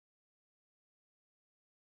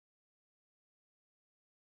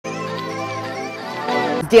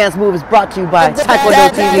dance move is brought to you by Taekwondo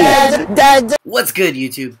TV. What's good,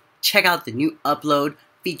 YouTube? Check out the new upload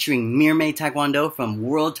featuring Mirme Taekwondo from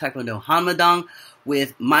World Taekwondo Hanmadang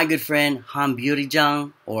with my good friend Han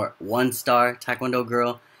Beautyjang, or One Star Taekwondo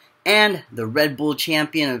Girl, and the Red Bull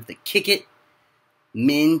champion of the Kick It,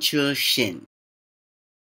 Min Chu Shin.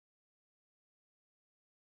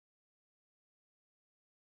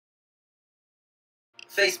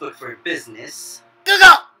 Facebook for business. Go!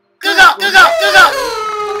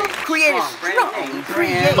 Create a strong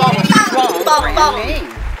brand name.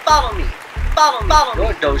 Follow me.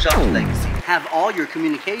 Your dojo legacy. Have all your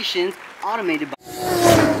communications automated by.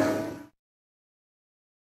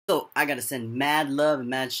 So I gotta send mad love and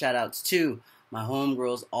mad shout outs to my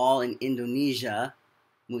homegirls all in Indonesia,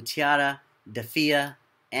 Mutiara, Dafia,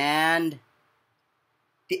 and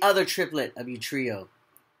the other triplet of you trio.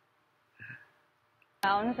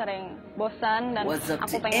 Sering bosan dan What's up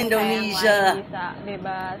aku to pengen Indonesia? kayak bisa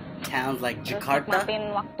bebas. Towns like Jakarta. Nikmatin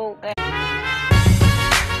waktu kayak.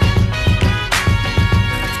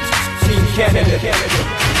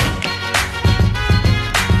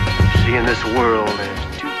 See, in this world, there's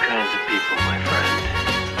two kinds of people, my friend.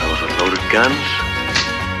 Those with loaded guns,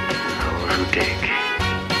 and those who dig.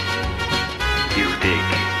 You dig.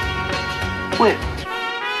 Win.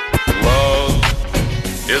 Love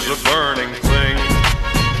is a burning thing,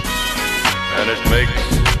 and it makes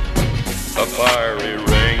a fiery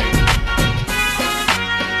ring.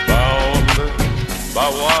 Bound by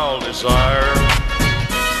wild desire,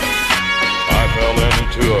 I fell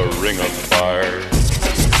into a ring of fire.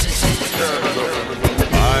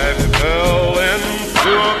 I fell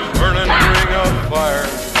into a burning ring of fire.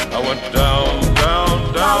 I went down,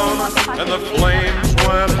 down, down, and the flames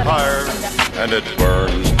went higher. And it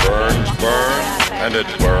burns, burns, burns, and it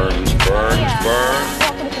burns, burns, burns.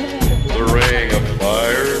 The ring of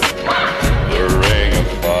fire, the ring of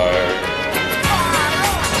fire.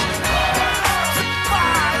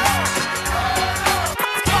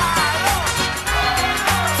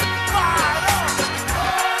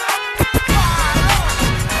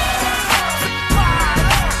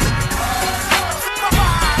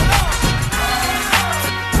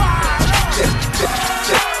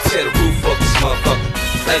 Set the roof up, this motherfucker.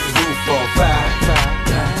 Let the roof on fire.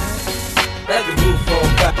 Let the roof on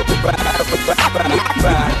fire.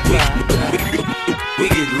 We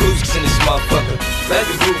get loose in this motherfucker. Let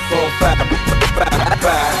the roof on fire.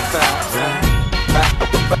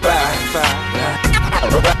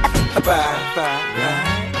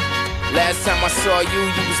 Last time I saw you,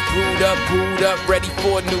 you was booed up, ready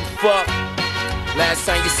for a new fuck. Last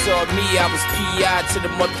time you saw me, I was PI to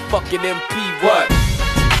the motherfucking MP, what?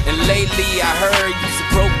 And lately I heard you's a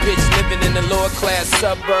broke bitch living in a lower class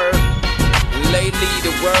suburb. And lately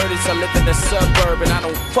the word is I live in a suburb and I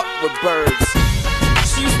don't fuck with birds.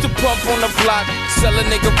 She used to pump on the block, sell a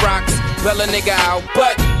nigga rocks, bail a nigga out,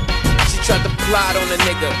 but she tried to plot on a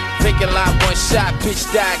nigga, thinking like one shot, bitch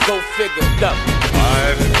died, go figure. Look.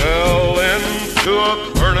 I fell into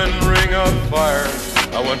a burning ring of fire.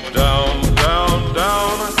 I went down, down,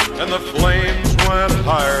 down, and the flames went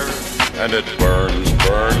higher. And it burns,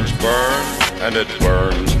 burns, burns, and it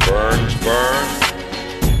burns, burns, burns.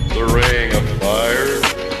 The ring of fire,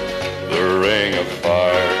 the ring of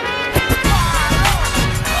fire.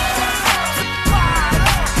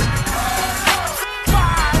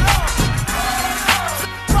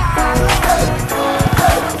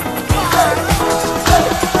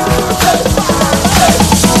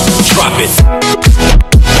 Drop it.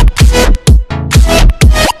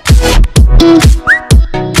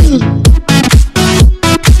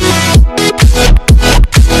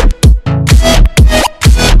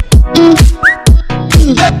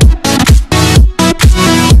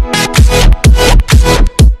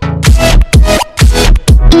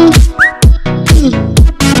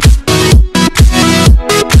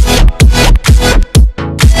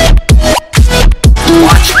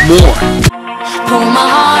 More. Pull my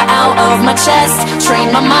heart out of my chest,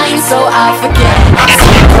 train my mind so I forget.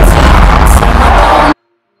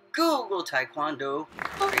 Google Taekwondo.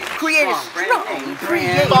 Create a strong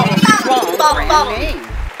brand name.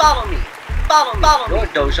 Follow me. Your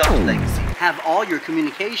dojo legacy. Have all your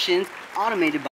communications automated by